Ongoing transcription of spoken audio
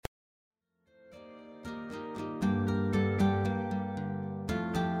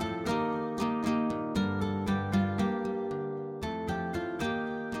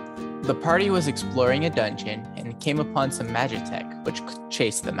The party was exploring a dungeon and came upon some Magitech, which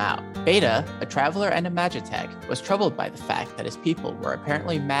chased them out. Beta, a traveler and a Magitech, was troubled by the fact that his people were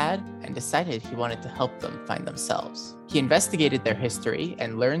apparently mad and decided he wanted to help them find themselves. He investigated their history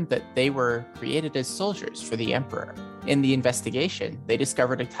and learned that they were created as soldiers for the Emperor. In the investigation, they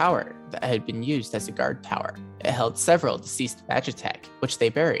discovered a tower that had been used as a guard tower. It held several deceased Magitech, which they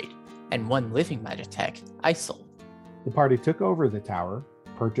buried, and one living Magitech, Isol. The party took over the tower,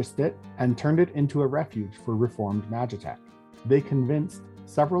 purchased it, and turned it into a refuge for reformed Magitech. They convinced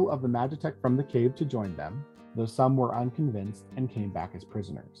several of the Magitech from the cave to join them, though some were unconvinced and came back as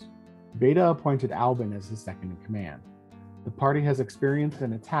prisoners. Beta appointed Albin as his second in command. The party has experienced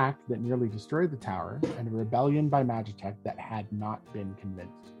an attack that nearly destroyed the tower and a rebellion by Magitech that had not been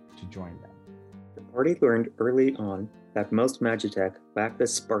convinced to join them. The party learned early on that most Magitech lack the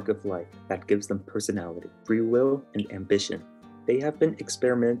spark of life that gives them personality, free will, and ambition. They have been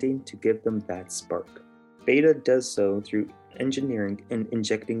experimenting to give them that spark. Beta does so through engineering and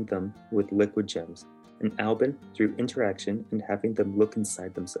injecting them with liquid gems, and Albin through interaction and having them look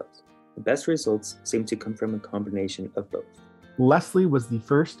inside themselves. The best results seem to come from a combination of both. Leslie was the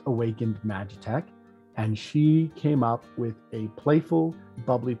first awakened Magitech, and she came up with a playful,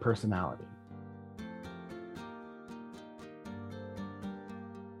 bubbly personality.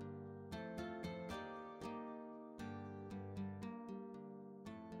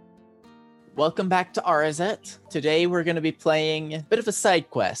 Welcome back to Arazet. Today we're going to be playing a bit of a side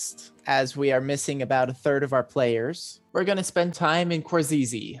quest. As we are missing about a third of our players, we're going to spend time in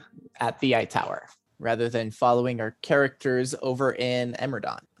Korzizi at the Eye Tower, rather than following our characters over in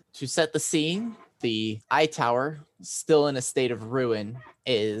Emerdon. To set the scene, the Eye Tower, still in a state of ruin,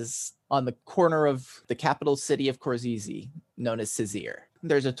 is on the corner of the capital city of Korzizi, known as Sizir.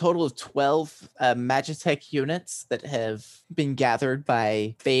 There's a total of 12 Magitech units that have been gathered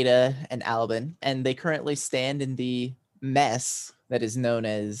by Beta and Albin, and they currently stand in the mess that is known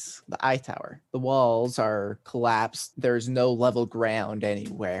as the Eye Tower. The walls are collapsed. There's no level ground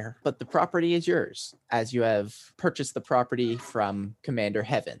anywhere, but the property is yours, as you have purchased the property from Commander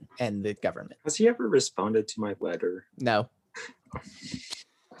Heaven and the government. Has he ever responded to my letter? No.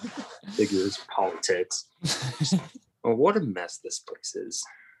 Figures, politics. Oh, what a mess this place is.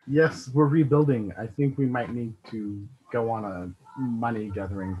 Yes, we're rebuilding. I think we might need to go on a money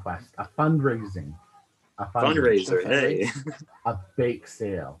gathering quest, a fundraiser, hey. A bake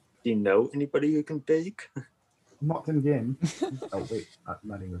sale. Do you know anybody who can bake? Not in game. Oh wait,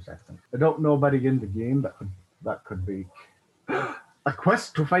 not English accent. I don't know anybody in the game that could bake. A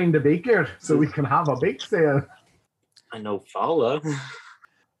quest to find a baker so we can have a bake sale. I know Fala.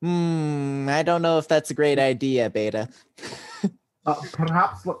 I don't know if that's a great idea, Beta.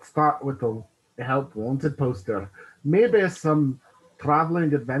 Perhaps let's start with the Help Wanted poster. Maybe some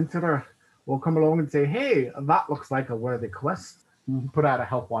traveling adventurer will come along and say, hey, that looks like a worthy quest. Put out a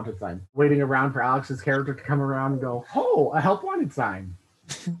Help Wanted sign. Waiting around for Alex's character to come around and go, oh, a Help Wanted sign.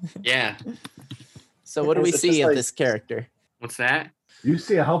 Yeah. So what do we see of this character? What's that? You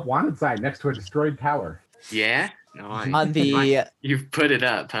see a Help Wanted sign next to a destroyed tower. Yeah? No, On the you've put it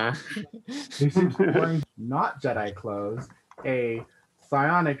up, huh? He seems to be wearing not Jedi clothes, a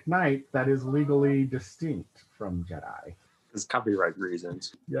psionic knight that is legally distinct from Jedi. It's copyright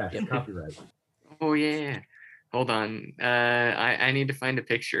reasons. Yeah, Yep. copyright. Oh, yeah. Hold on. I need to find a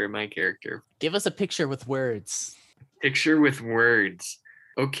picture of my character. Give us a picture with words. Picture with words.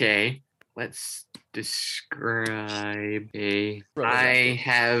 Okay. Let's describe I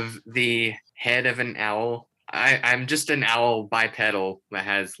have the head of an owl. I'm just an owl bipedal that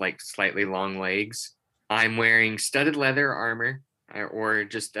has like slightly long legs. I'm wearing studded leather armor or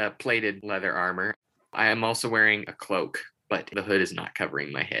just plated leather armor. I am also wearing a cloak, but the hood is not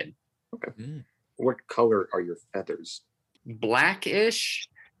covering my head. Okay. What color are your feathers? Blackish,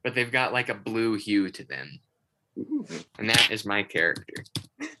 but they've got like a blue hue to them. Ooh. And that is my character,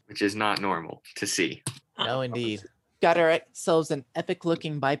 which is not normal to see. No, indeed. Got ourselves an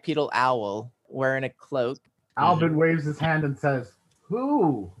epic-looking bipedal owl wearing a cloak. Albin waves his hand and says,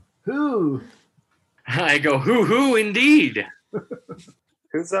 Who? I go, who, indeed.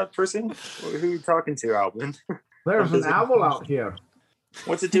 Who's that person? Who are you talking to, Albin? There's an owl out here.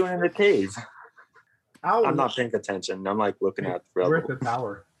 What's it doing in the cave? Owl. I'm not paying attention. I'm like looking at the We're at rebel. the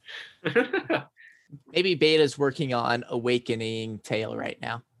tower. Maybe Beta's working on Awakening Tale right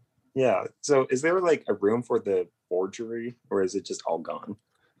now. Yeah. So is there like a room for the forgery or is it just all gone?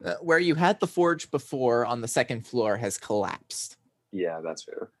 Where you had the forge before on the second floor has collapsed. Yeah, that's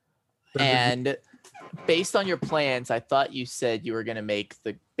fair. And based on your plans, I thought you said you were going to make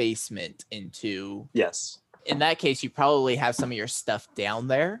the basement into... Yes. In that case, you probably have some of your stuff down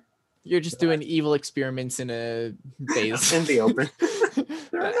there. You're just doing evil experiments in a base. In the open.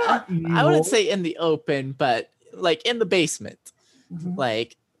 They're not I wouldn't evil. say in the open, but like in the basement. Mhm.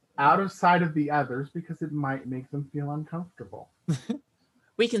 Like, Out of sight of the others because it might make them feel uncomfortable.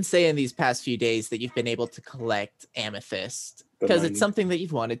 we can say in these past few days that you've been able to collect amethyst because it's something that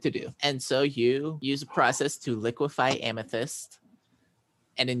you've wanted to do. And so you use a process to liquefy amethyst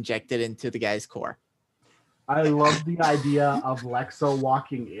and inject it into the guy's core. I love the idea of Lexo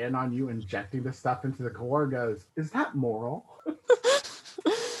walking in on you, injecting the stuff into the core. Goes, is that moral?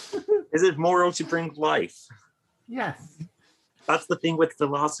 Is it moral to bring life? Yes. That's the thing with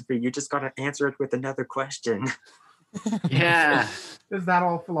philosophy. You just got to answer it with another question. Yeah. Is that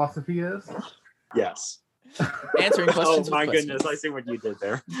all philosophy is? Yes. Answering Oh questions. my with goodness, I questions. see what you did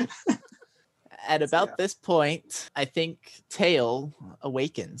there. At about Yeah. this point, I think Tail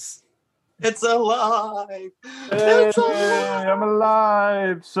awakens. It's alive. It's Hey, I'm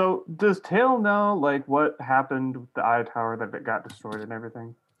alive. So does Tail know like what happened with the eye tower that it got destroyed and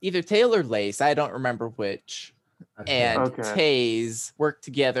everything? Either Tail or Lace, I don't remember which, and Okay. Taze work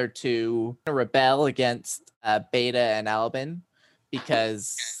together to rebel against Beta and Albin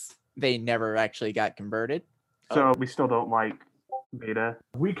because they never actually got converted. So we still don't like Beta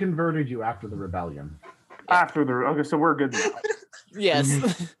We converted you after the rebellion. after the. Okay, so we're good now.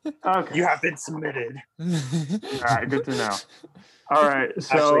 Yes. Okay. You have been submitted. All right. Good to know. All right.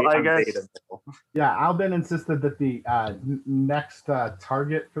 So Actually, I I'm guess. Beta now. Yeah, Albin insisted that the next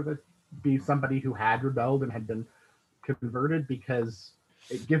target for the be somebody who had rebelled and had been converted because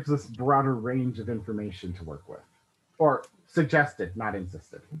it gives us broader range of information to work with, or suggested, not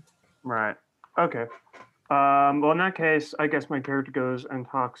insisted. Right. Okay. Well, in that case, I guess my character goes and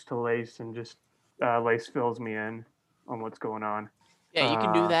talks to Lace and just Lace fills me in on what's going on. Yeah, you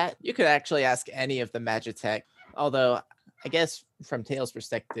can do Uh, that. You could actually ask any of the Magitech, although I guess from Tails'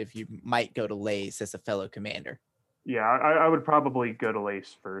 perspective, you might go to Lace as a fellow commander. Yeah, I would probably go to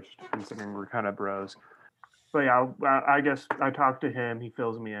Lace first, considering we're kind of bros. But yeah, I guess I talk to him. He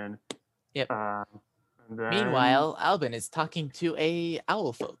fills me in. Yep. And then, Meanwhile, Albin is talking to a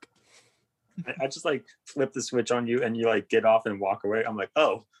owl folk. I just like flip the switch on you and you like get off and walk away. I'm like,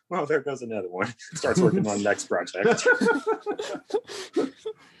 oh, well, there goes another one. Starts working on next project.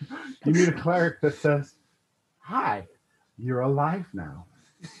 You need a cleric that says, "Hi, you're alive now."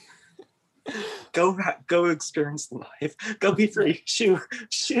 Go experience life. Go be free. Shoo,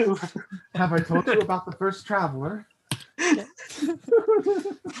 shoo. Have I told you about the first traveler?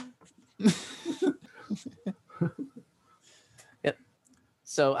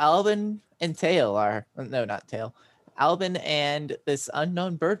 So Albin and Tail are no, not Tail. Albin and this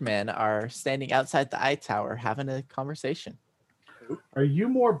unknown birdman are standing outside the eye tower having a conversation. Are you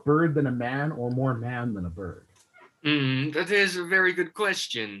more bird than a man, or more man than a bird? That is a very good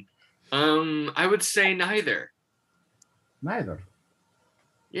question. I would say neither. Neither.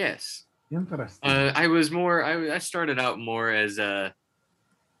 Yes. Interesting. I was more. I started out more as an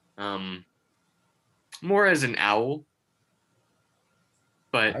owl,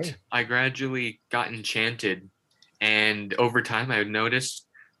 but Right. I gradually got enchanted, and over time I noticed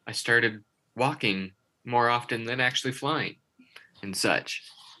I started walking more often than actually flying, and such.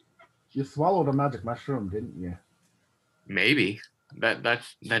 You swallowed a magic mushroom, didn't you? Maybe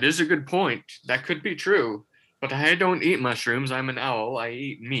that is a good point. That could be true, but I don't eat mushrooms. I'm an owl. I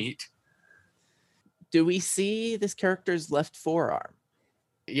eat meat. Do we see this character's left forearm?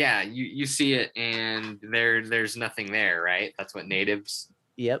 Yeah, you see it, and there's nothing there, right? That's what natives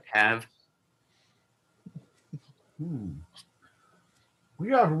Yep. have.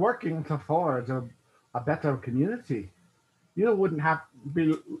 We are working to forge a better community. You wouldn't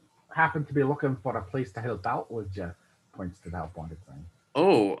happen to be looking for a place to help out, would you? Points to the help wanted thing.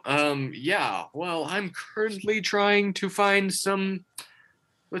 Oh, yeah. Well, I'm currently trying to find some,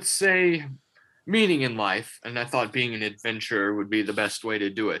 let's say, meaning in life, and I thought being an adventurer would be the best way to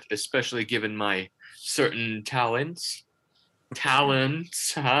do it, especially given my certain talents. You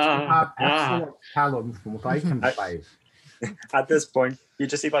have excellent talents from what I can find. At this point, you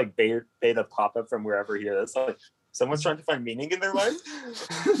just see like Beta pop up from wherever he is. Like, someone's trying to find meaning in their life.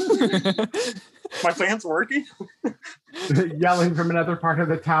 My plan's working. Yelling from another part of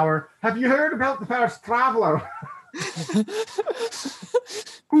the tower, "Have you heard about the first traveler?"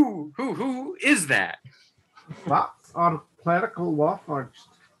 Who is that? That's our clerical warforged.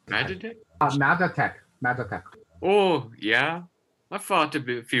 Magitech? Magitech. Oh, yeah. I fought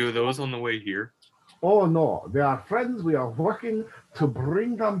a few of those on the way here. Oh no, they are friends. We are working to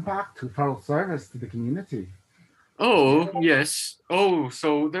bring them back to full service to the community. Oh, yes. Oh,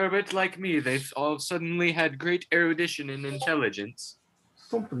 so they're a bit like me. They've all suddenly had great erudition and intelligence.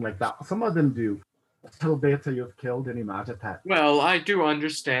 Something like that. Some of them do. Tell Beta you've killed any Magitek. Well, I do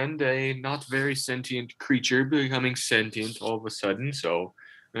understand a not very sentient creature becoming sentient all of a sudden, so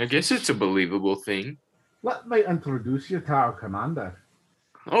I guess it's a believable thing. Let me introduce you to our commander.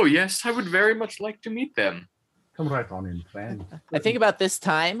 Oh, yes, I would very much like to meet them. Come right on in, friend. I think about this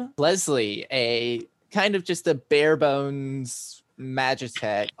time, Leslie, a kind of just a bare bones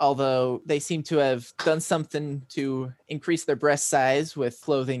Magitech, although they seem to have done something to increase their breast size with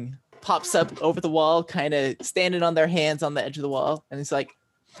clothing, pops up over the wall, kind of standing on their hands on the edge of the wall. And it's like,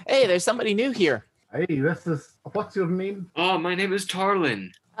 hey, there's somebody new here. Hey, what's your name? Oh, my name is Tarlin.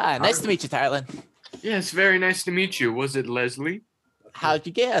 Ah, nice to meet you, Tylen. Yes, very nice to meet you. Was it Leslie? How'd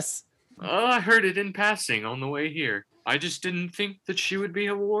you guess? Oh, I heard it in passing on the way here. I just didn't think that she would be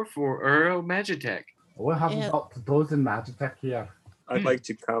a or a Magitech. We have about a dozen Magitek here. I'd like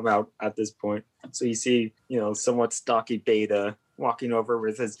to come out at this point. So you see, somewhat stocky Beta walking over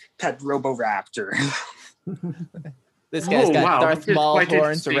with his pet Roboraptor. This guy's got wow, Darth this is Maul quite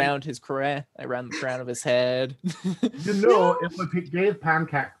horns interesting. around the crown of his head. If we gave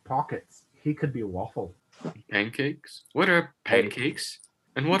Pancake pockets, he could be Waffle. Pancakes? What are pancakes?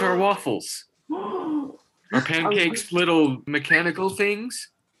 And what are waffles? Are pancakes little mechanical things?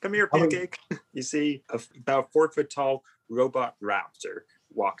 Come here, Pancake. You see about 4 foot tall robot raptor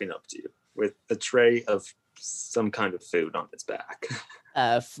walking up to you with a tray of some kind of food on its back.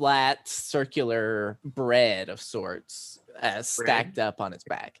 A flat, circular bread of sorts stacked up on its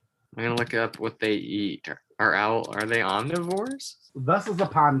back. I'm gonna look up what they eat. Are they omnivores? This is a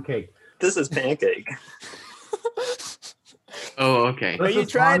pancake. This is Pancake. Oh, okay. Are This you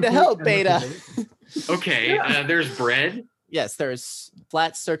is trying to pancake help, and this Beta? is it. Okay, there's bread. Yes, there's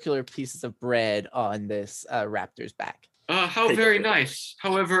flat, circular pieces of bread on this raptor's back. How Take very it. nice.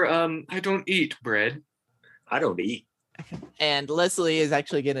 However, I don't eat bread. I don't eat. And Leslie is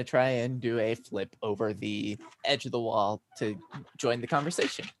actually going to try and do a flip over the edge of the wall to join the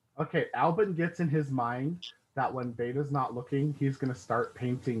conversation. Okay, Albin gets in his mind that when Beta's not looking, he's going to start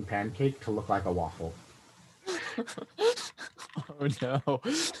painting Pancake to look like a waffle. Oh no.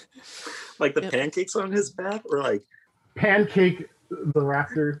 Like the Yep. pancakes on his back, or like Pancake, the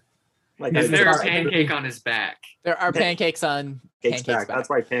raptor. like Yes, Is his there a sorry. pancake on his back? There are Pan- pancakes on Pancakes Pancake's back. back. That's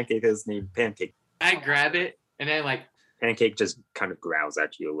why Pancake is named Pancake. I grab it and I like, Pancake just kind of growls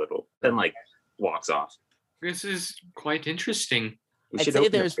at you a little, then like walks off. this is quite interesting. We I'd should say open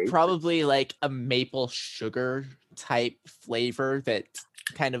a there's bakery. probably like a maple sugar type flavor that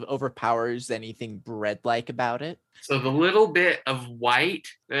kind of overpowers anything bread-like about it. So the little bit of white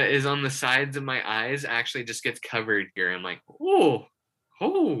that is on the sides of my eyes actually just gets covered here. I'm like, who?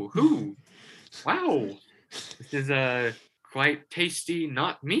 Wow. This is quite tasty,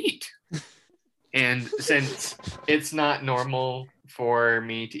 not meat. And since it's not normal for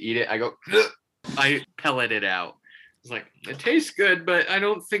me to eat it, I go, I pellet it out. It's like, it tastes good, but I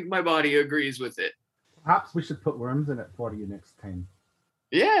don't think my body agrees with it. Perhaps we should put worms in it for you next time.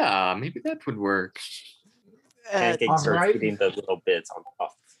 Yeah, maybe that would work. Pancake starts Alright. eating the little bits on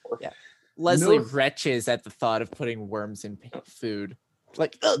off the floor. Yeah. Leslie No. retches at the thought of putting worms in food.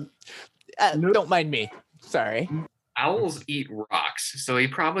 Like, No. don't mind me. Sorry. Owls eat rocks, so he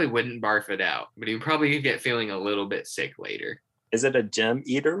probably wouldn't barf it out, but he probably could get feeling a little bit sick later. Is it a gem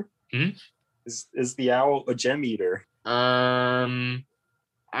eater? Hmm? Is the owl a gem eater?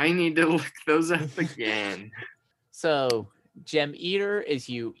 I need to look those up again. So, Gem Eater is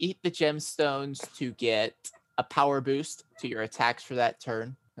you eat the gemstones to get a power boost to your attacks for that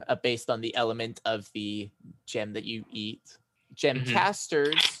turn, based on the element of the gem that you eat. Gem Mhm.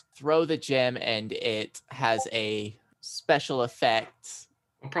 Casters throw the gem and it has a special effect.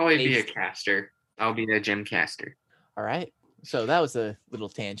 I'll probably be a Based- caster. I'll be a gem caster. All right. So that was a little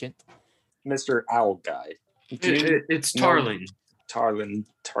tangent. Mr. Owl Guy. Do you- It's No. Tarlin.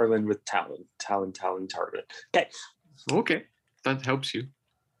 Tarlin with Talon. Tarlin. Okay. Okay, that helps you.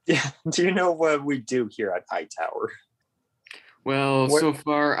 Yeah. Do you know what we do here at Hightower? Well, What- so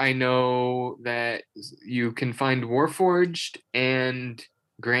far I know that you can find Warforged and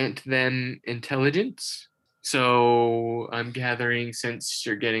grant them intelligence. So I'm gathering, since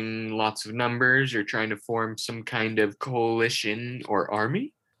you're getting lots of numbers, you're trying to form some kind of coalition or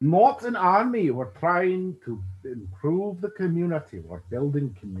army. Not an army. We're trying to improve the community. We're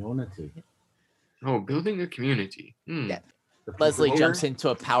building community. Oh, building a community. Yeah. The people Leslie here- jumps into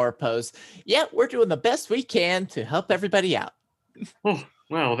a power pose. Yeah, we're doing the best we can to help everybody out. Oh,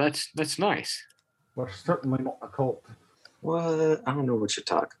 well, that's nice. We're certainly not a cult. What? I don't know what you're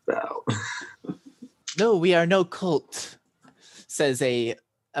talking about. No, we are no cult, says a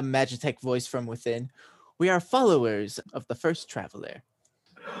Magitech voice from within. We are followers of the first traveler.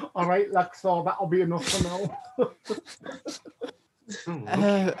 All right, Lexor, that'll be enough for now.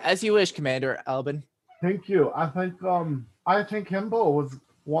 As you wish, Commander Albin. Thank you. I think Himbo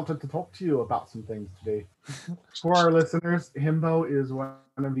wanted to talk to you about some things today. For our listeners, Himbo is one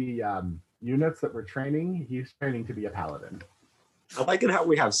of the units that we're training. He's training to be a paladin. I like it how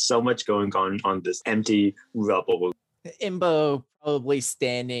we have so much going on this empty rubble. Imbo, probably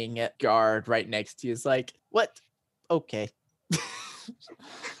standing at guard right next to you, is like, what? Okay.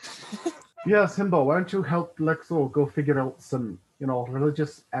 Yes, Himbo, why don't you help Lexor go figure out some,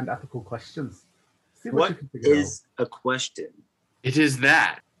 religious and ethical questions? See what you What can figure is a question? It is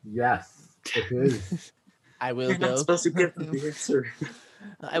that. out. Yes, it is. I will You're not go. supposed to give them the answer.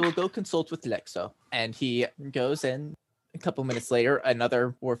 I will go consult with Lexo. And he goes in. A couple minutes later,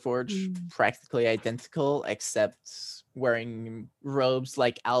 another Warforged, practically identical, except wearing robes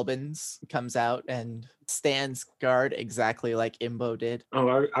like Albin's, comes out and stands guard exactly like Imbo did.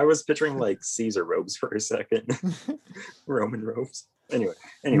 Oh, I was picturing like Caesar robes for a second. Roman robes. Anyway.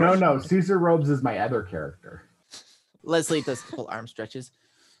 No, Caesar Robes is my other character. Leslie does a couple arm stretches.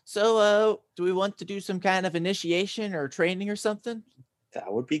 So, do we want to do some kind of initiation or training or something?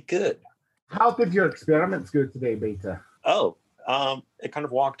 That would be good. How did your experiments go today, Beta? Oh, it kind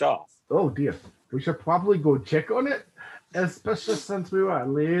of walked off. Oh dear, we should probably go check on it, especially since we were a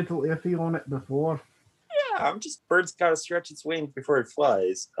little iffy on it before. Yeah, I'm just bird's gotta stretch its wings before it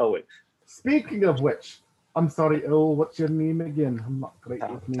flies. Oh wait. Speaking of which, I'm sorry, Il, what's your name again? I'm not great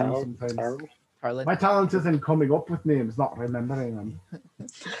with names sometimes. Harlan? My talent is in coming up with names, not remembering them.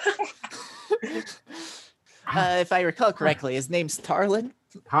 If I recall correctly, his name's Tarlin.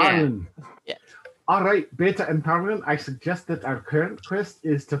 Tarlin. Yeah. All right, Beta and Tarlin, I suggest that our current quest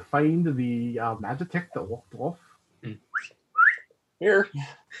is to find the Magitech that walked off. Here.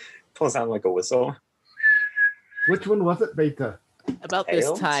 Pulls out like a whistle. Which one was it, Beta? About this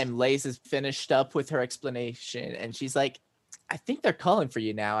Tails? time, Lace is finished up with her explanation, and she's like, I think they're calling for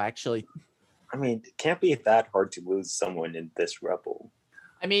you now, actually. I mean, it can't be that hard to lose someone in this rubble.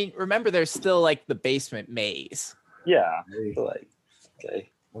 I mean, remember, there's still, like, the basement maze. Yeah. Hey, Like, okay.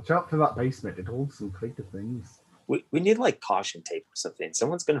 watch out for that basement. It holds some creative things. We need like caution tape or something.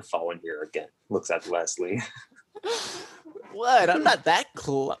 Someone's gonna fall in here again. Looks at Leslie. What? I'm not that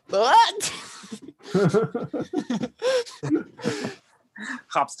cool. What?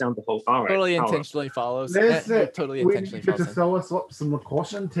 Hops down the hole. All right. Totally all right. intentionally follows. Listen, Totally we intentionally need you to follows. sew us up some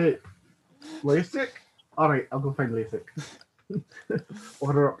caution tape. LASIK? All right, I'll go find LASIK.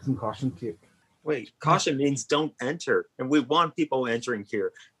 Order up some caution tape. Wait, caution means don't enter, and we want people entering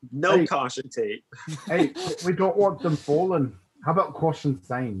here. No Hey. caution tape. Hey, we don't want them falling. How about caution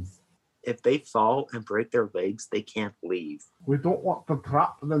signs? If they fall and break their legs, they can't leave. We don't want to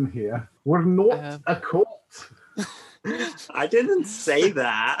trap them here. We're not a cult. I didn't say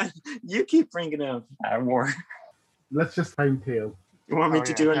that. You keep bringing up more. Let's just find Tail. You want me Oh,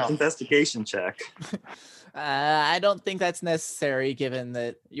 to yeah, do an no. investigation check? I don't think that's necessary, given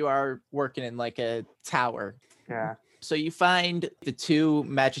that you are working in, like, a tower. Yeah. So you find the two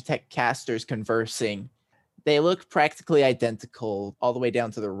Magitech casters conversing. They look practically identical all the way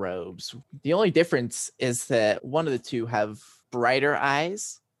down to the robes. The only difference is that one of the two have brighter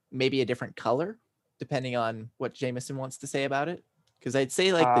eyes, maybe a different color, depending on what Jameson wants to say about it. Because I'd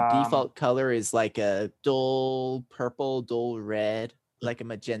say like the default color is like a dull purple, dull red, like a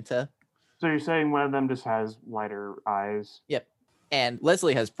magenta. So you're saying one of them just has lighter eyes? Yep. And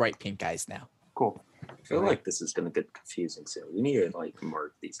Leslie has bright pink eyes now. Cool. I feel like this is going to get confusing soon. We need to like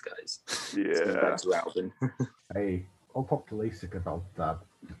mark these guys. Yeah. That's Alvin. Hey, I'll talk to LASIK about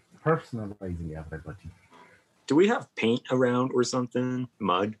personalizing everybody. Do we have paint around or something?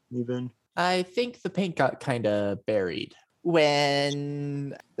 Mud, even? I think the paint got kind of buried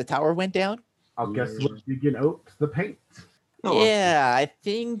when the tower went down. I'll guess we're digging out the paint. Oh, Yeah, I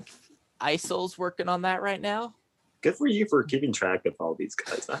think Isol's working on that right now. good for you for keeping track of all these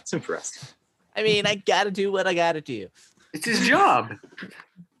guys. That's impressive. I mean, I gotta do what I gotta do. It's his job.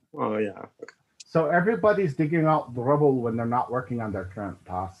 Oh, yeah. So everybody's digging out the rubble when they're not working on their current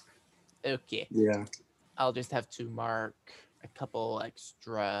task. Okay, Yeah. I'll just have to mark a couple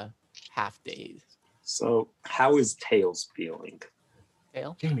extra half days. So, how is Tails feeling?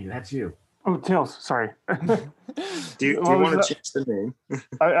 Fail. Jamie, that's you. Oh, Tails. Sorry. Do you What was want that? to change the name?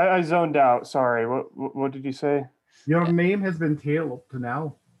 I zoned out. Sorry. What did you say? Your name has been Tail up to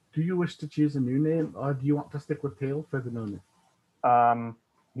now. Do you wish to choose a new name, or do you want to stick with Tail for the moment?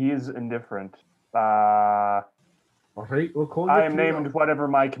 He is indifferent. I All right, we'll call you am Tail. named whatever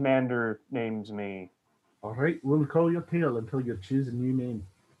my commander names me. All right, we'll call you Tail until you choose a new name.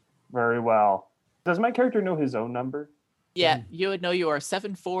 Very well. Does my character know his own number? Yeah, you would know you are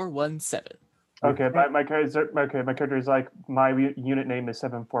 7417. Okay, my character is like, my unit name is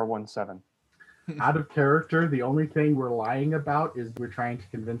 7417. Out of character, the only thing we're lying about is we're trying to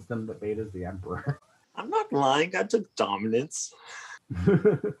convince them that Beta's the Emperor. I'm not lying. I took dominance.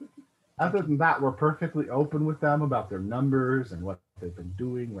 Other than that, we're perfectly open with them about their numbers and what they've been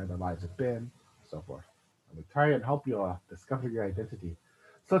doing, where their lives have been, so forth. And we try and help you discover your identity.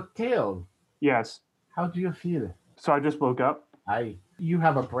 So, Tail, Yes. how do you feel? So I just woke up. You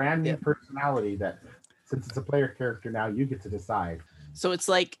have a brand new Yep. personality that, since it's a player character now, you get to decide. So it's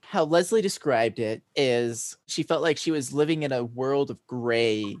like how Leslie described it is she felt like she was living in a world of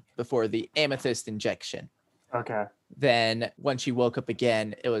gray before the amethyst injection. Okay. Then when she woke up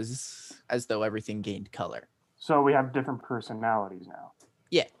again, it was as though everything gained color. So we have different personalities now.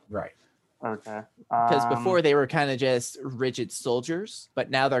 Right. Okay. Because before they were kind of just rigid soldiers, but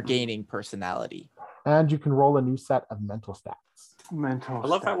now they're gaining personality. And you can roll a new set of mental stats. mental. I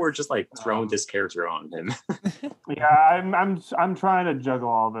love how stats. we're just like throwing this character on him. Yeah, I'm trying to juggle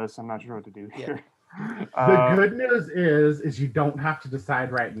all this. I'm not sure what to do Yeah. here. The good news is you don't have to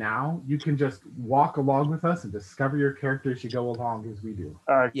decide right now. You can just walk along with us and discover your character as you go along, as we do.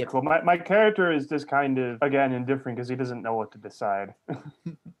 All right, Yep. cool. My character is just kind of, again, indifferent because he doesn't know what to decide.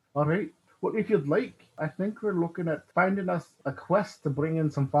 All right. Well, if you'd like, I think we're looking at finding us a quest to bring in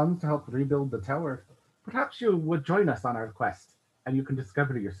some funds to help rebuild the tower. Perhaps you would join us on our quest, and you can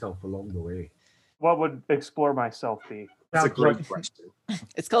discover yourself along the way. What would explore myself be? That's a Now, great question.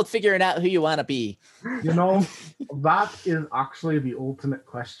 It's called figuring out who you want to be. You know, that is actually the ultimate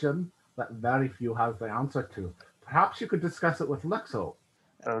question that very few have the answer to. Perhaps you could discuss it with Luxo.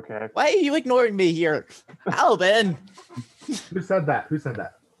 Okay. Why are you ignoring me here? Alvin! Who said that? Who said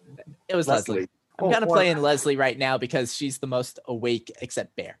that? It was Leslie. I'm Oh, kind of or- playing Leslie right now because she's the most awake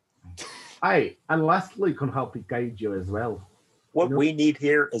except Bear. Aye, and Leslie can help you guide you as well. What Nope. we need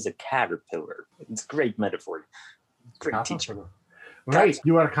here is a caterpillar. It's a great metaphor. Great teacher. Caterpillar. Right,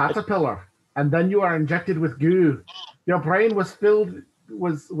 you are a caterpillar, and then you are injected with goo. Your brain was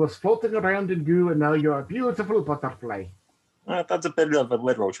floating around in goo, and now you're a beautiful butterfly. That's a bit of a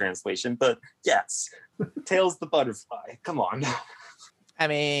literal translation, but yes. Tails the butterfly. Come on. I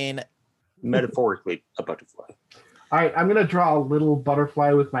mean, Metaphorically, a butterfly. All right, I'm gonna draw a little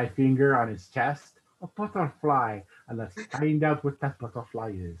butterfly with my finger on his chest. A butterfly, and let's find out what that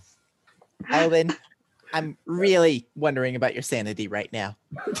butterfly is. Alvin, I'm really wondering about your sanity right now.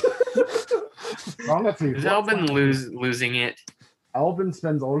 Honestly, Is Alvin losing it? Alvin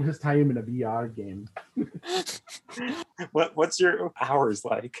spends all his time in a VR game. What's your hours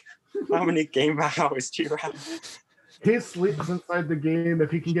like? How many game hours do you have? He sleeps inside the game if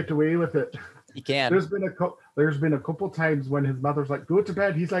he can get away with it. You can. There's been a couple times when his mother's like, "Go to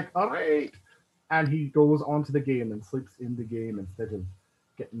bed." He's like, "All right," and he goes onto the game and sleeps in the game instead of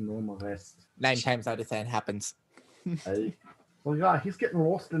getting normal rest. 9 times out of 10 happens. Aye. Well, yeah, he's getting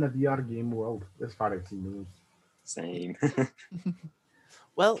lost in a VR game world as far as he knows. Same.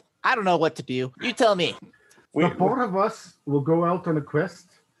 Well, I don't know what to do. You tell me. We- The four of us will go out on a quest.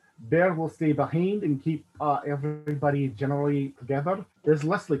 Bear will stay behind and keep everybody generally together. Is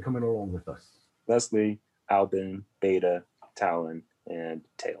Leslie coming along with us? Leslie, Albin, Beta, Talon, and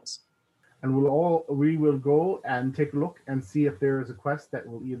Tails. And we will go and take a look and see if there is a quest that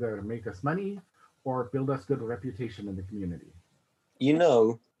will either make us money or build us good reputation in the community. You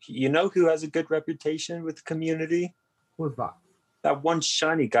know who has a good reputation with the community? Who's that? That one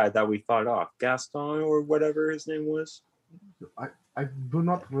shiny guy that we fought off, Gaston or whatever his name was. I do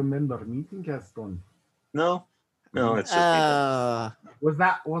not remember meeting Gaston. No, it's just Was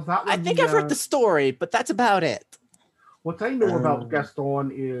that I when think the, I've heard the story, but that's about it. What I know about Um,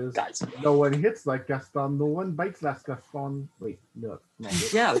 Gaston is guys. no one hits like Gaston, no one bites like Gaston. Wait, no.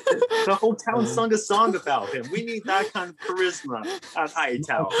 Yeah, the whole town sung a song about him. We need that kind of charisma at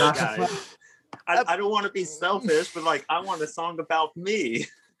Hightower, guys. I don't want to be selfish, but like I want a song about me.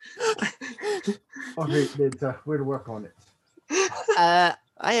 Okay, we'll work on it.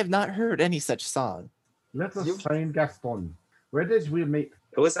 I have not heard any such song. Let us find Gaston. Where did we meet?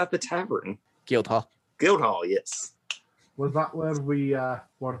 It was at the tavern. Guildhall. Guildhall, yes. Was that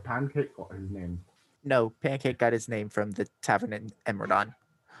where Pancake got his name? No, Pancake got his name from the tavern in Emerdon.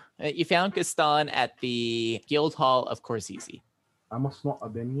 You found Gaston at the Guildhall of Corsizi. I must not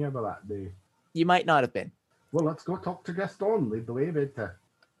have been here by that day. You might not have been. Well, let's go talk to Gaston. Lead the way, Beta.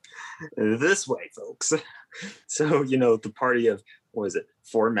 This way, folks. So, the party of, what was it,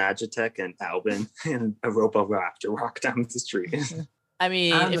 4 Magitech and Albin and a Robo Raptor walk down the street. I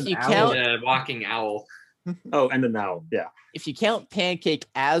mean, And if an you owl. count The walking owl. Oh, and an owl, yeah. if you count Pancake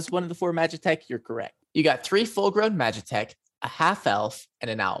as one of the 4 Magitech, you're correct. You got 3 full-grown Magitech, a half-elf, and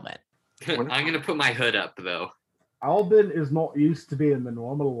an owlman. I'm gonna put my hood up though. Albin is not used to being the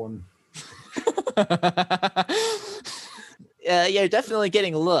normal one. You're definitely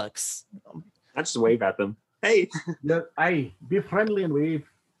getting looks. I just wave at them. Hey. Yeah, hey, be friendly and wave.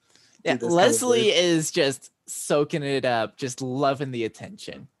 Yeah, Do this kind of Leslie wave. is just soaking it up, just loving the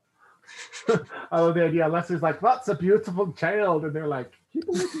attention. I love the idea. Leslie's like, that's a beautiful child. And they're like, keep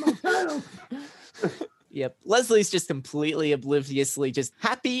away from my child. Yep. Leslie's just completely obliviously just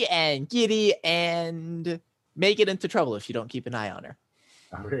happy and giddy and may get into trouble if you don't keep an eye on her.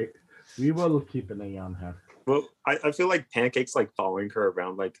 All right. We will keep an eye on her. Well, I feel like Pancake's like following her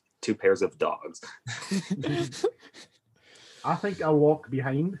around like 2 pairs of dogs. I think I'll walk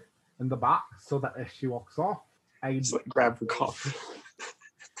behind in the back so that if she walks off, I Just like grab her collar.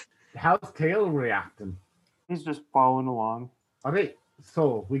 how's Tail reacting? He's just following along. All right,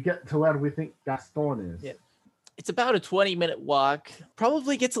 so we get to where we think Gaston is. Yeah. It's about a 20-minute walk.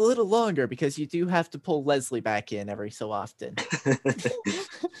 Probably gets a little longer because you do have to pull Leslie back in every so often.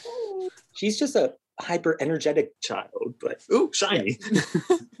 She's just a hyper energetic child, but ooh, shiny.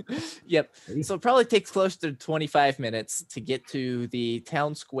 Yep. So it probably takes close to 25 minutes to get to the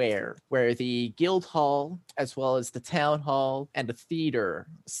town square where the guild hall, as well as the town hall and a theater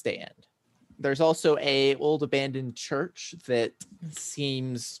stand. There's also a old abandoned church that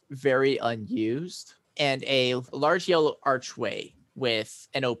seems very unused and a large yellow archway with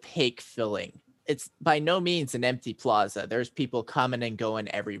an opaque filling. It's by no means an empty plaza. There's people coming and going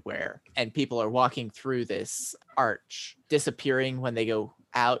everywhere, and people are walking through this arch, disappearing when they go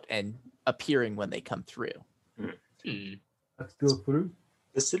out and appearing when they come through. Let's go through.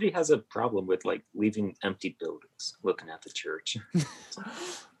 The city has a problem with like leaving empty buildings looking at the church.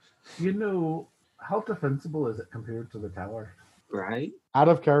 You know, how defensible is it compared to the tower? Right? Out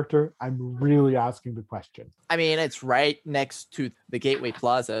of character, I'm really asking the question. I mean, it's right next to the Gateway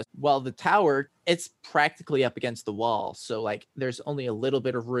Plaza. While the tower, it's practically up against the wall. So like there's only a little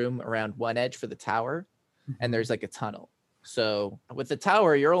bit of room around one edge for the tower, and there's like a tunnel. So with the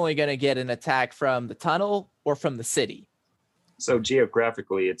tower, you're only going to get an attack from the tunnel or from the city. So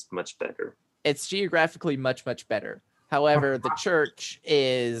geographically, it's much better. It's geographically much, much better. However, the church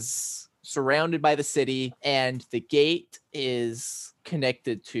is surrounded by the city, and the gate is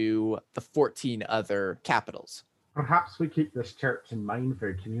connected to the 14 other capitals. Perhaps we keep this church in mind for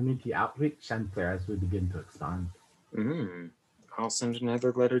a community outreach center as we begin to expand. I'll send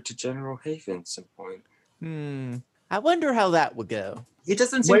another letter to General Haven at some point. I wonder how that would go. He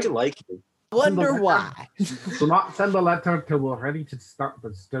doesn't seem Wait. to like you. Wonder why. Do not send a letter till we're ready to start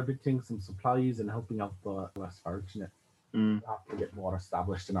distributing some supplies and helping out the less fortunate. We have to get more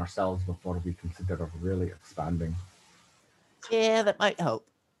established in ourselves before we consider really expanding. Yeah, that might help.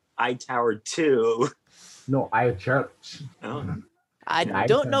 I Tower 2. No, I church. Oh. I Yeah,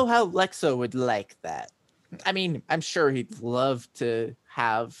 don't know how Lexo would like that. I mean, I'm sure he'd love to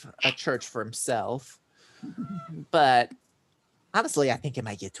have a church for himself, but honestly, I think it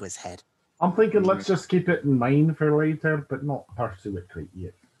might get to his head. I'm thinking let's just keep it in mind for later, but not pursue it quite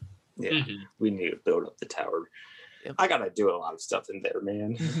yet. Yeah, we need to build up the tower. Yep. I gotta do a lot of stuff in there,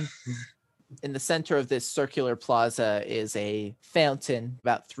 man. In the center of this circular plaza is a fountain,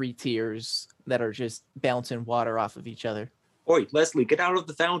 about 3 tiers that are just bouncing water off of each other. Oi, Leslie, get out of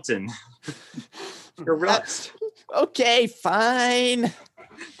the fountain. You're rust. Okay, fine.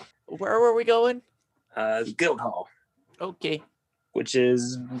 Where were we going? The guild hall, Okay, which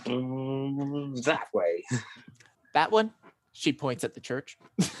is that way. that one? She points at the church.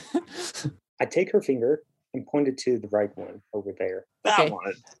 I take her finger and point it to the right one over there. That Okay.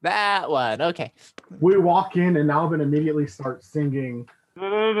 one. That one, okay. We walk in and Alvin immediately starts singing,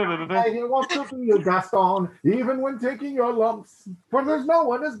 I hear what's up in you, Gaston, even when taking your lumps. For there's no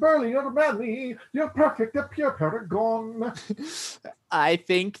one as burly or manly. You're perfect, a pure paragon. I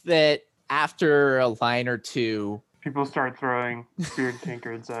think that after a line or two, People start throwing beard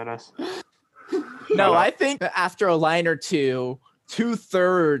tinkards at us. no, I think that after a line or two,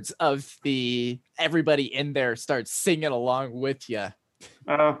 2/3 of the everybody in there starts singing along with you.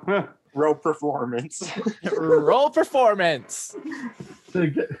 Oh, Row performance. Roll performance. To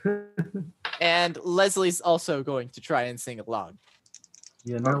get- And Leslie's also going to try and sing along.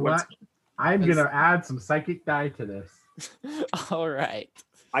 You know what? I'm going to add some psychic die to this. All right.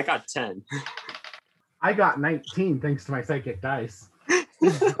 I got 10. I got 19 thanks to my psychic dice.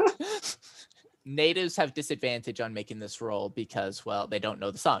 Natives have disadvantage on making this roll because, well, they don't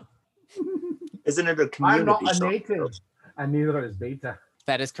know the song. Isn't it a I'm community not a song? native, and neither is Beta.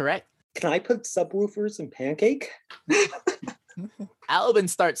 That is correct. Can I put subwoofers in Pancake? Albin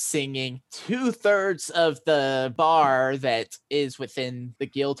starts singing. 2/3 of the bar that is within the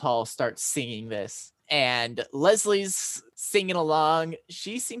guild hall starts singing this. And Leslie's singing along.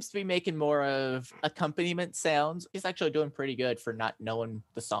 She seems to be making more of accompaniment sounds. She's actually doing pretty good for not knowing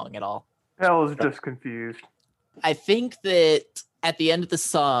the song at all. Belle is just confused. I think that at the end of the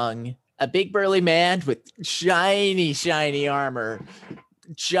song, a big burly man with shiny armor,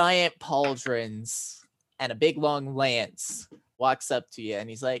 giant pauldrons, and a big long lance walks up to you and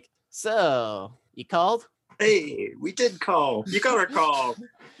he's like, "So, you called?" Hey, we did call. You got our call.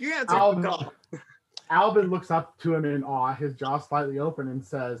 You answered the call. Albin looks up to him in awe, his jaw slightly open, and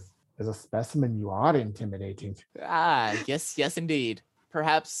says, "As a specimen, you are intimidating." Yes, indeed.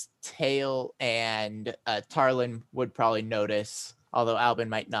 Perhaps Tail and Tarlin would probably notice, although Albin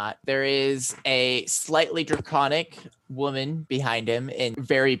might not. There is a slightly draconic woman behind him in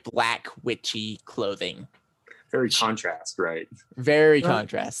very black witchy clothing. Very contrast, right? Very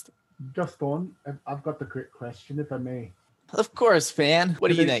contrast. Gaston, I've got the quick question, if I may. Of course, fan.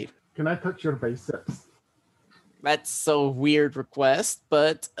 What do you need? Can I touch your biceps? That's a weird request,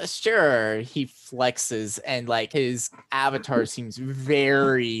 but sure. He flexes and like his avatar seems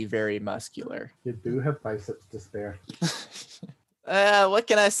very, very muscular. You do have biceps to spare. What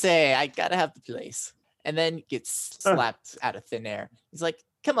can I say? I gotta have the place. And then gets slapped out of thin air. He's like,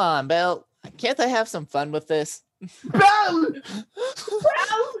 "Come on, Belle. Can't I have some fun with this?" Belle!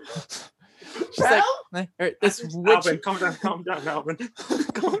 She's like, this Albin, calm down, Albin.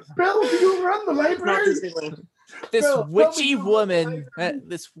 Belle, do you run the Not library? Disneyland. this Belle, witchy tell me woman, something.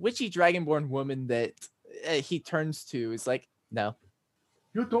 this witchy dragonborn woman that he turns to is like, "No."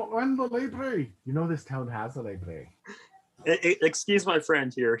 You don't run the library. You know this town has a library. Excuse my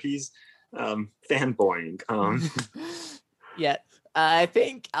friend here. He's fanboying. Yeah, I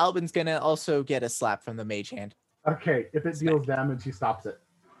think Albin's gonna also get a slap from the mage hand. Okay, if it deals damage, he stops it.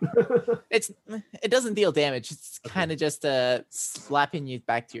 It doesn't deal damage. It's Okay. kind of just slapping you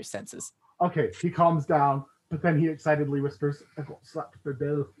back to your senses. Okay, he calms down, but then he excitedly whispers, "I got slapped by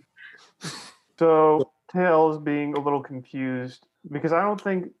Belle." So Tails being a little confused because I don't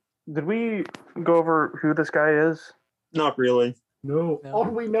think did we go over who this guy is? Not really. No, No. all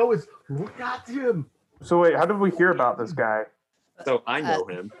we know is look at him. So wait, how did we hear about this guy? So I know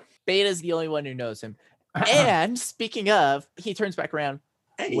him. Beta's the only one who knows him. And speaking of, he turns back around.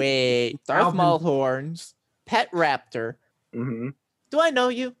 Hey. Wait, Darth Alvin. Maulhorn's pet raptor. Mm-hmm. Do I know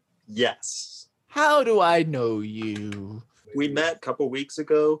you? Yes. How do I know you? We met a couple weeks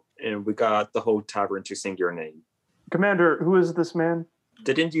ago, and we got the whole tavern to sing your name. Commander, who is this man?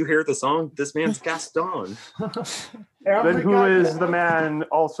 Didn't you hear the song? This man's Gaston. Then who is the man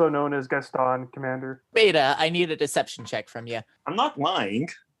also known as Gaston, Commander? Beta, I need a deception check from you. I'm not lying.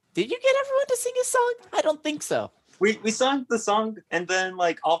 Did you get everyone to sing his song? I don't think so. We sung the song, and then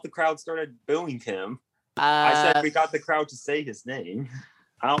like all the crowd started booing him. I said we got the crowd to say his name.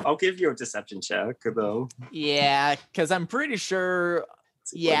 I'll give you a deception check though. Yeah, because I'm pretty sure.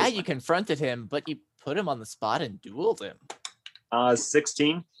 Yeah, What is you confronted him, but you put him on the spot and dueled him.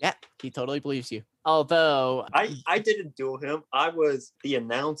 16. Yeah, he totally believes you. Although I didn't duel him. I was the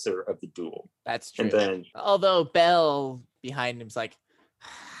announcer of the duel. that's true. And then Although Belle behind him's like,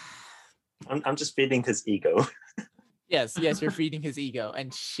 I'm just feeding his ego. yes, you're feeding his ego,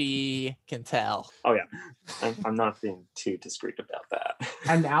 and she can tell. Oh yeah. I'm not being too discreet about that.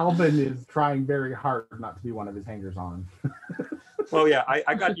 And Albin is trying very hard not to be one of his hangers on. Well, yeah,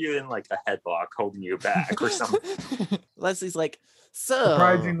 I got you in like a headlock holding you back or something. Leslie's like, so.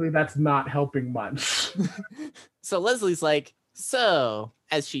 Surprisingly, that's not helping much. So Leslie's like, so,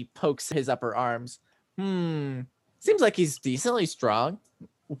 as she pokes his upper arms, seems like he's decently strong.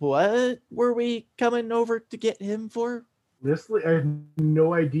 What were we coming over to get him for? Leslie, I had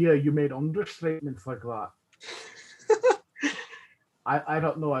no idea you made understatements like that. I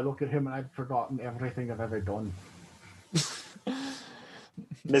don't know. I look at him and I've forgotten everything I've ever done.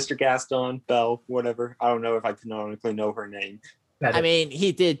 Mr. Gaston, Belle, whatever. I don't know if I canonically know her name. I mean,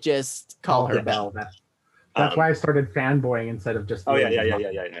 he did just call her Belle. That's why I started fanboying instead of just. Oh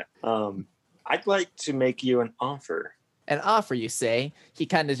yeah. I'd like to make you an offer. An offer, you say? He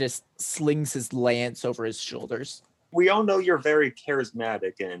kind of just slings his lance over his shoulders. We all know you're very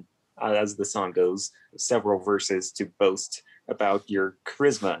charismatic, and as the song goes, several verses to boast about your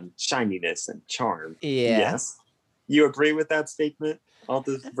charisma and shininess and charm. Yeah. Yes. You agree with that statement? All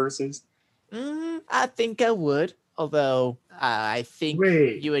the verses? I think I would. Although I think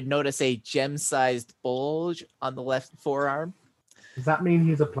Wait. you would notice a gem-sized bulge on the left forearm. Does that mean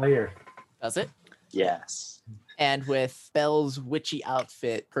he's a player? Does it? Yes. And with Belle's witchy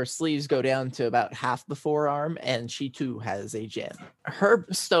outfit, her sleeves go down to about half the forearm, and she too has a gem. Her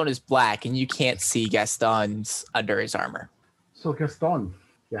stone is black, and you can't see Gaston's under his armor. So Gaston,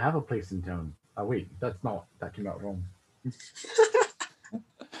 you have a place in town. Oh wait, that came out wrong.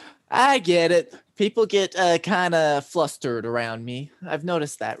 I get it. People get kind of flustered around me. I've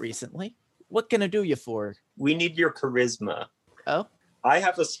noticed that recently. What can I do you for? We need your charisma. Oh? I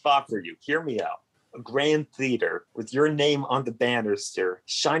have a spot for you. Hear me out. A grand theater with your name on the banister,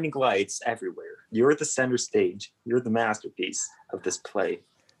 shining lights everywhere. You're the center stage. You're the masterpiece of this play.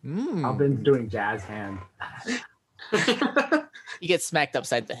 Albin's doing jazz hand. You get smacked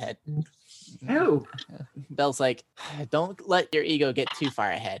upside the head. Ew. Belle's like, don't let your ego get too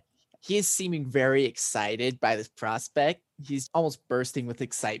far ahead. He is seeming very excited by this prospect. He's almost bursting with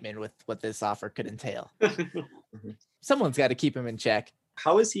excitement with what this offer could entail. Someone's got to keep him in check.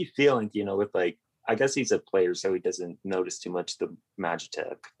 How is he feeling, with I guess he's a player, so he doesn't notice too much the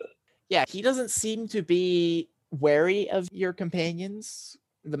Magitech. But... Yeah, he doesn't seem to be wary of your companions,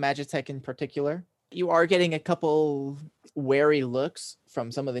 the Magitech in particular. You are getting a couple wary looks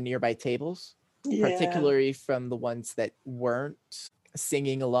from some of the nearby tables, particularly from the ones that weren't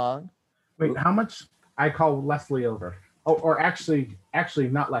singing along. Wait, how much? I call Leslie over. Oh, or actually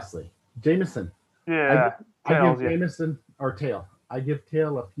not Leslie. Jameson. Yeah. I give Jameson or Tail. I give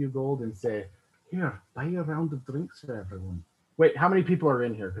Tail a few gold and say, here, buy a round of drinks for everyone. Wait, how many people are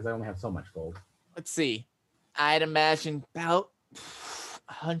in here? Because I only have so much gold. Let's see. I'd imagine about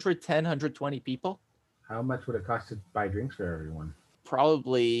 110, 120 people. How much would it cost to buy drinks for everyone?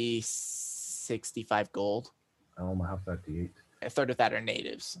 Probably 65 gold. Oh, my half 38. A third of that are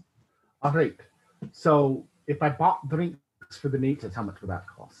natives. All right. So if I bought drinks for the natives, how much would that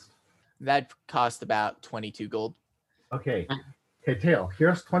cost? That'd cost about 22 gold. Okay, Tail,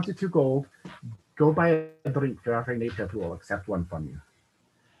 here's 22 gold. Go buy a drink for every native who will accept one from you.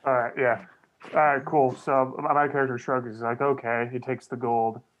 All right, yeah. All right, cool. So my character shrugs. He's like, okay. He takes the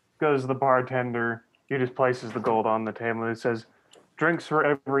gold, goes to the bartender. He just places the gold on the table and it says, drinks for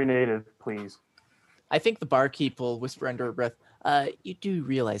every native, please. I think the barkeep will whisper under her breath, you do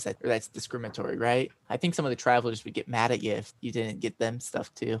realize that that's discriminatory, right? I think some of the travelers would get mad at you if you didn't get them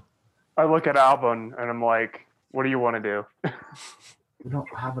stuff too. I look at Albin and I'm like, what do you want to do? We don't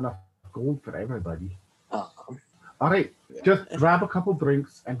have enough gold for everybody. Oh. All right, just grab a couple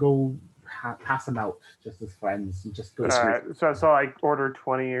drinks and go pass them out just as friends. And just go. All right, so I order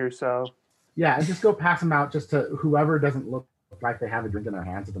 20 or so. Yeah, and just go pass them out just to whoever doesn't look like they have a drink in their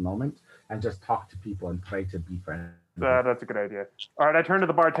hands at the moment, and just talk to people and try to be friendly. That's a good idea. All right, I turn to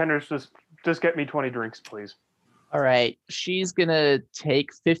the bartenders. Just get me 20 drinks, please. All right, she's gonna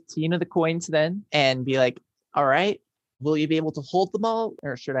take 15 of the coins then and be like, all right, will you be able to hold them all,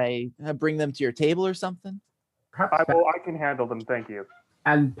 or should I bring them to your table or something? Perhaps I can handle them, thank you.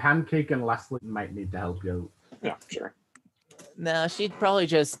 And Pancake and Leslie might need to help you out. Yeah, sure. No, she'd probably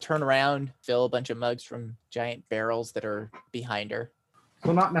just turn around, fill a bunch of mugs from giant barrels that are behind her.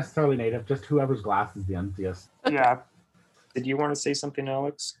 So not necessarily native, just whoever's glass is the emptiest. Yeah. Did you want to say something,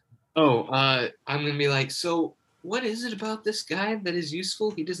 Alex? Oh, I'm gonna be like, so what is it about this guy that is useful?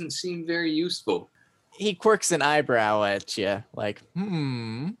 He doesn't seem very useful. He quirks an eyebrow at you, like,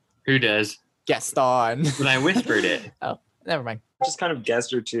 Who does? Gaston. But I whispered it. Oh, never mind. I just kind of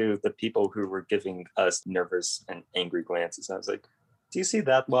gestured to the people who were giving us nervous and angry glances. I was like, do you see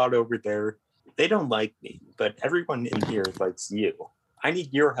that lot over there? They don't like me, but everyone in here likes you. I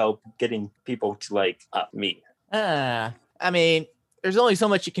need your help getting people to like me. I mean, there's only so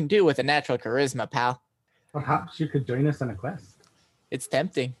much you can do with a natural charisma, pal. Perhaps you could join us in a quest. It's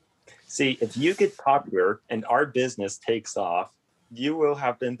tempting. See, if you get popular and our business takes off, you will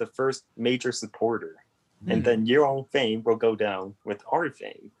have been the first major supporter. And then your own fame will go down with our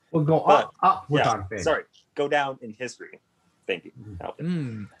fame. We'll go up with our fame. Sorry, go down in history. Thank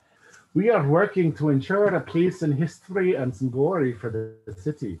you. We are working to ensure a place in history and some glory for the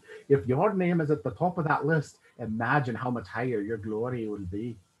city. If your name is at the top of that list, imagine how much higher your glory will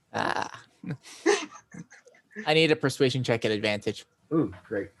be. I need a persuasion check at advantage. Ooh,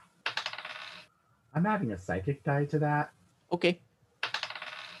 great. I'm adding a psychic die to that. Okay.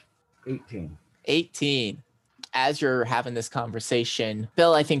 18. As you're having this conversation,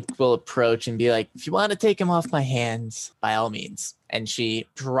 Bill, I think, will approach and be like, if you want to take him off my hands, by all means. And she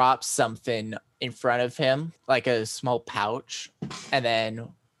drops something in front of him, like a small pouch, and then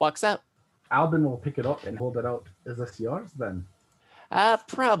walks out. Albin will pick it up and hold it out. Is this yours then?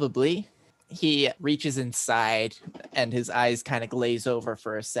 Probably. He reaches inside and his eyes kind of glaze over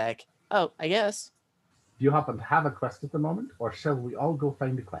for a sec. Oh, I guess. Do you happen to have a quest at the moment, or shall we all go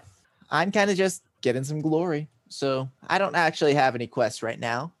find a quest? I'm kind of just getting some glory. So I don't actually have any quests right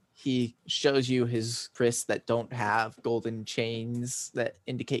now. He shows you his wrists that don't have golden chains that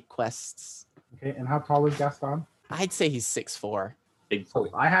indicate quests. Okay, and how tall is Gaston? I'd say he's 6'4". Big So boy.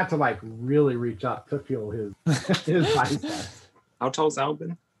 I had to like really reach up to feel his biceps. How tall is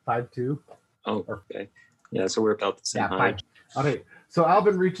Albin? 5'2". Oh, okay. Yeah, so we're about the same Yeah, height. 5. Okay, so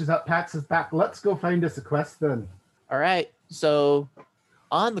Albin reaches up, pats his back. Let's go find us a quest then. All right. So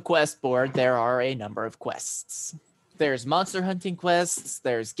on the quest board, there are a number of quests. There's monster hunting quests,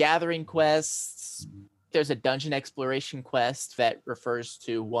 there's gathering quests, there's a dungeon exploration quest that refers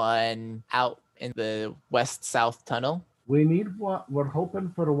to one out in the west-south tunnel. We need one. We're hoping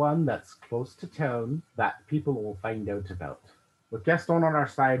for one that's close to town that people will find out about. With Gaston on our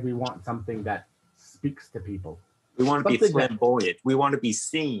side, we want something that speaks to people. We want to be Something that- flamboyant. We want to be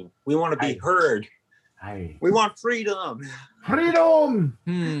seen. We want to be Aye. heard. Aye. We want freedom. Freedom!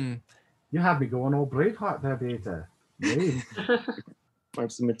 Hmm. You have me going all Braveheart there, Beta. Yay.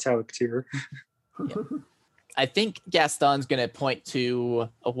 Wipes the metallic tear. I think Gaston's going to point to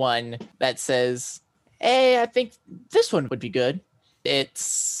a one that says, hey, I think this one would be good.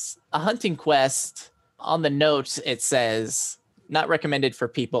 It's a hunting quest. On the notes, it says, not recommended for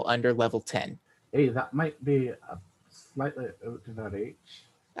people under level 10. Hey, that might be a slightly out of our age.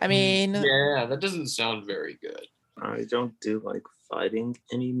 I mean, Yeah, that doesn't sound very good. I don't do like fighting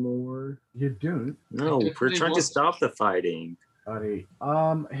anymore. You don't? No, I we're definitely trying to won't. stop the fighting. Alright.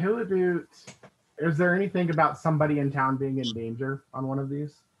 Who about... Is there anything about somebody in town being in danger on one of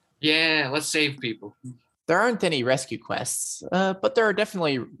these? Yeah, let's save people. there aren't any rescue quests, but there are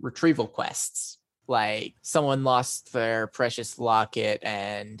definitely retrieval quests. Like someone lost their precious locket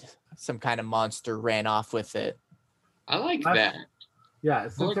and some kind of monster ran off with it. I like I- that. Yeah,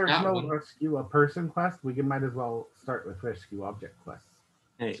 since like there's that no one. rescue a person quest, we might as well start with rescue object quests.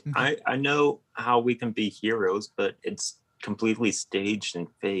 Hey, I know how we can be heroes, but it's completely staged and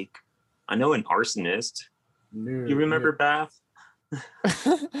fake. I know an arsonist. No, You remember Bath?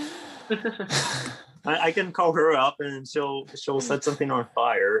 I can call her up and she'll set something on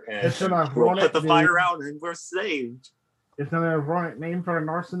fire and It's an we'll ironic put the name. fire out and we're saved. It's an ironic name for an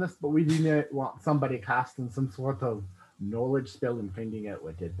arsonist, but we do not want somebody casting some sort of knowledge spell and finding out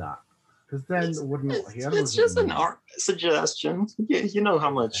what did that. Because then It's, wouldn't it's, heroes it's just an wouldn't- art suggestion. You know how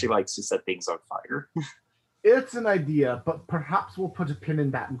much she likes to set things on fire. It's an idea, but perhaps we'll put a pin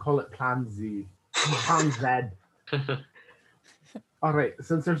in that and call it Plan Z. Plan Z. All right,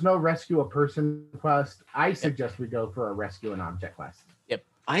 since there's no rescue a person quest, I suggest we go for a rescue an object quest.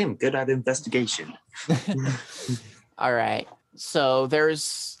 I am good at investigation. All right. So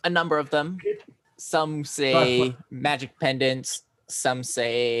there's a number of them. Some say magic pendants, some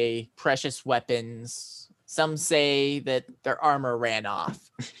say precious weapons, some say that their armor ran off.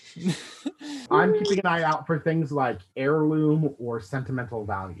 I'm keeping an eye out for things like heirloom or sentimental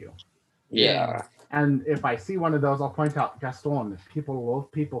value. Yeah. And if I see one of those, I'll point out Gaston. People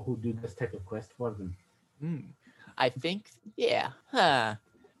love people who do this type of quest for them. I think, yeah. Huh.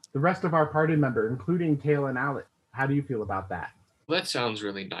 The rest of our party member, including Tail and Alec, how do you feel about that? That sounds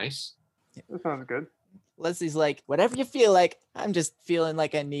really nice. That sounds good. Leslie's like, whatever you feel like. I'm just feeling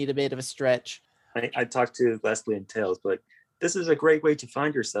like I need a bit of a stretch. I talked to Leslie and Tails, but this is a great way to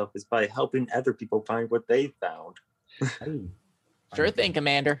find yourself is by helping other people find what they found. Hey. Sure thing,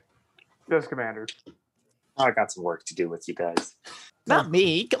 Commander. Yes, Commander. I got some work to do with you guys. Not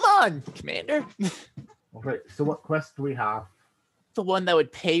me. Come on, Commander. All right, so what quest do we have? The one that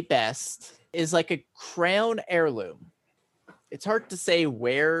would pay best is like a crown heirloom. It's hard to say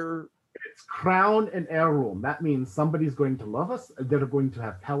where. It's crown and heirloom. That means somebody's going to love us, they're going to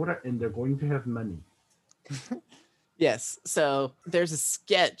have power, and they're going to have money. Yes. So there's a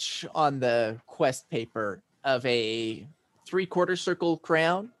sketch on the quest paper of a 3/4 circle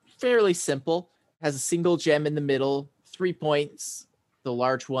crown. Fairly simple. Has a single gem in the middle, 3 points, the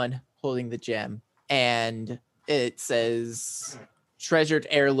large one holding the gem. And it says treasured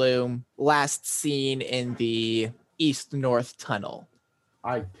heirloom, last seen in the east-north tunnel.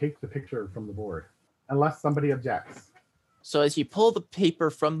 I take the picture from the board, unless somebody objects. So as you pull the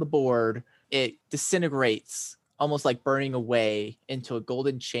paper from the board, it disintegrates, almost like burning away, into a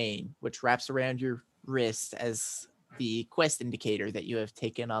golden chain, which wraps around your wrist as the quest indicator that you have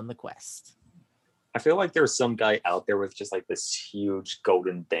taken on the quest. I feel like there's some guy out there with just like this huge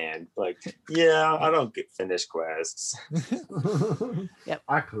golden band. Like, yeah, I don't get finished quests. Yep.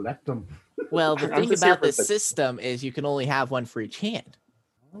 I collect them. Well, the I'm thing just here about for this the- system is you can only have one for each hand.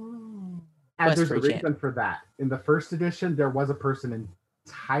 And Quest there's for a each hand. reason for that. In the first edition, there was a person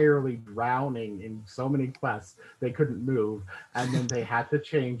entirely drowning in so many quests they couldn't move, and then they had to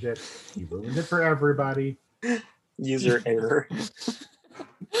change it. He ruined it for everybody. User error.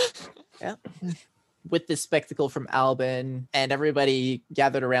 Yeah. With this spectacle from Albin and everybody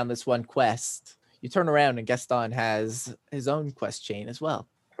gathered around this one quest, you turn around and Gaston has his own quest chain as well.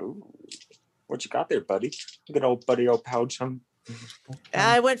 Ooh. What you got there, buddy? Good old buddy, old pal chum.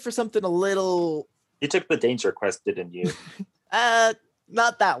 I went for something a little You took the danger quest, didn't you?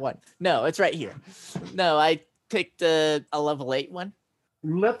 not that one. No, it's right here. No, I picked a level 8 one.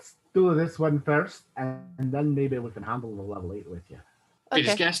 Let's do this one first, and then maybe we can handle the level 8 with you. Wait, is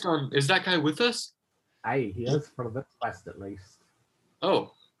Okay. Gaston, is that guy with us? Aye, he is for this quest at least.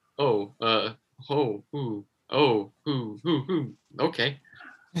 Oh, who? Okay.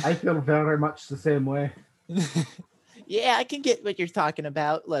 I feel very much the same way. Yeah, I can get what you're talking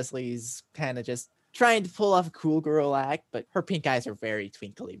about. Leslie's kind of just trying to pull off a cool girl act, but her pink eyes are very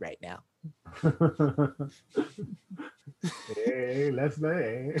twinkly right now. Hey,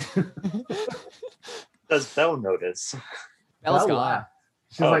 Leslie. Does Belle notice? Bella's Bella. gone.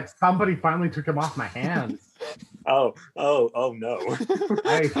 She's Oh. like, somebody finally took him off my hands. Oh no.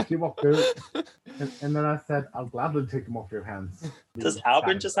 Hey, she walked out. And then I said, I'll gladly take him off your hands. Does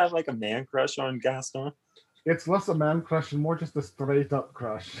Albin just have like a man crush on Gaston? It's less a man crush and more just a straight up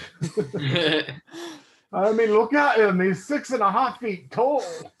crush. I mean, look at him. He's 6.5 feet tall.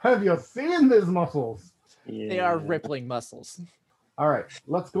 Have you seen these muscles? Yeah. They are rippling muscles. All right,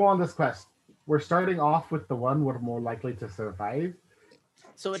 let's go on this quest. We're starting off with the one we're more likely to survive.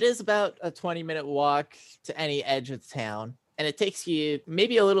 So it is about a 20-minute walk to any edge of the town. And it takes you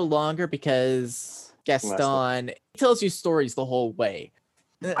maybe a little longer because Gaston tells you stories the whole way.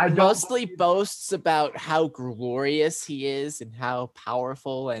 I don't Mostly believe- boasts about how glorious he is and how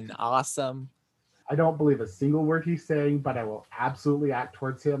powerful and awesome. I don't believe a single word he's saying, but I will absolutely act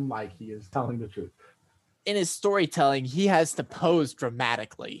towards him like he is telling the truth. In his storytelling, he has to pose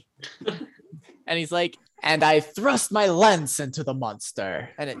dramatically. And he's like, and I thrust my lance into the monster,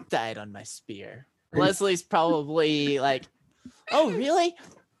 and it died on my spear. Leslie's probably like, oh, really?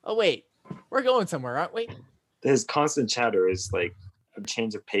 Oh, wait, we're going somewhere, aren't we? His constant chatter is like a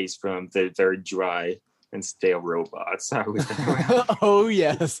change of pace from the very dry and stale robots. I was Oh,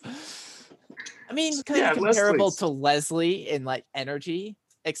 yes. I mean, kind Yeah, of comparable Leslie's- to Leslie in like energy,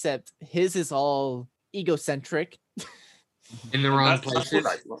 except his is all egocentric. In the wrong That's places. what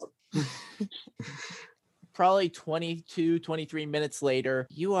I love. Probably 22, 23 minutes later,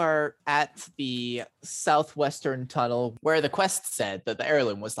 you are at the southwestern tunnel where the quest said that the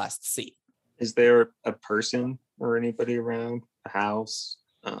heirloom was last seen. Is there a person or anybody around? A house?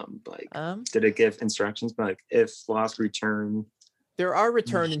 Did it give instructions? Like, if lost, return. There are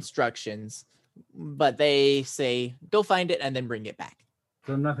return instructions, but they say go find it and then bring it back.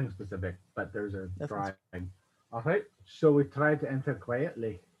 So nothing specific, but there's a Nothing drawing. All right, shall we try to enter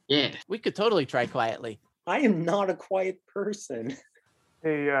quietly? Yeah. We could totally try quietly. I am not a quiet person.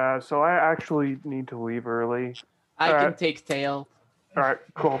 Hey, so I actually need to leave early. I can Alright. take tail. All right,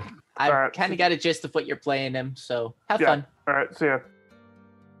 cool. I've Alright. kind of got a gist of what you're playing him, so have Yeah. fun. All right, see ya.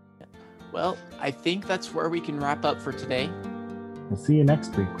 Well, I think that's where we can wrap up for today. We'll see you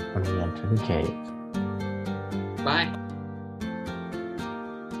next week when we enter the cave. Bye.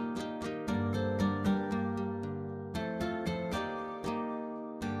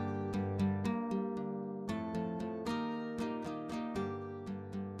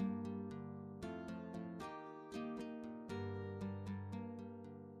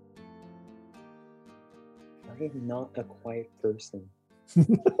 I am not a quiet person.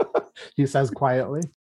 He says quietly.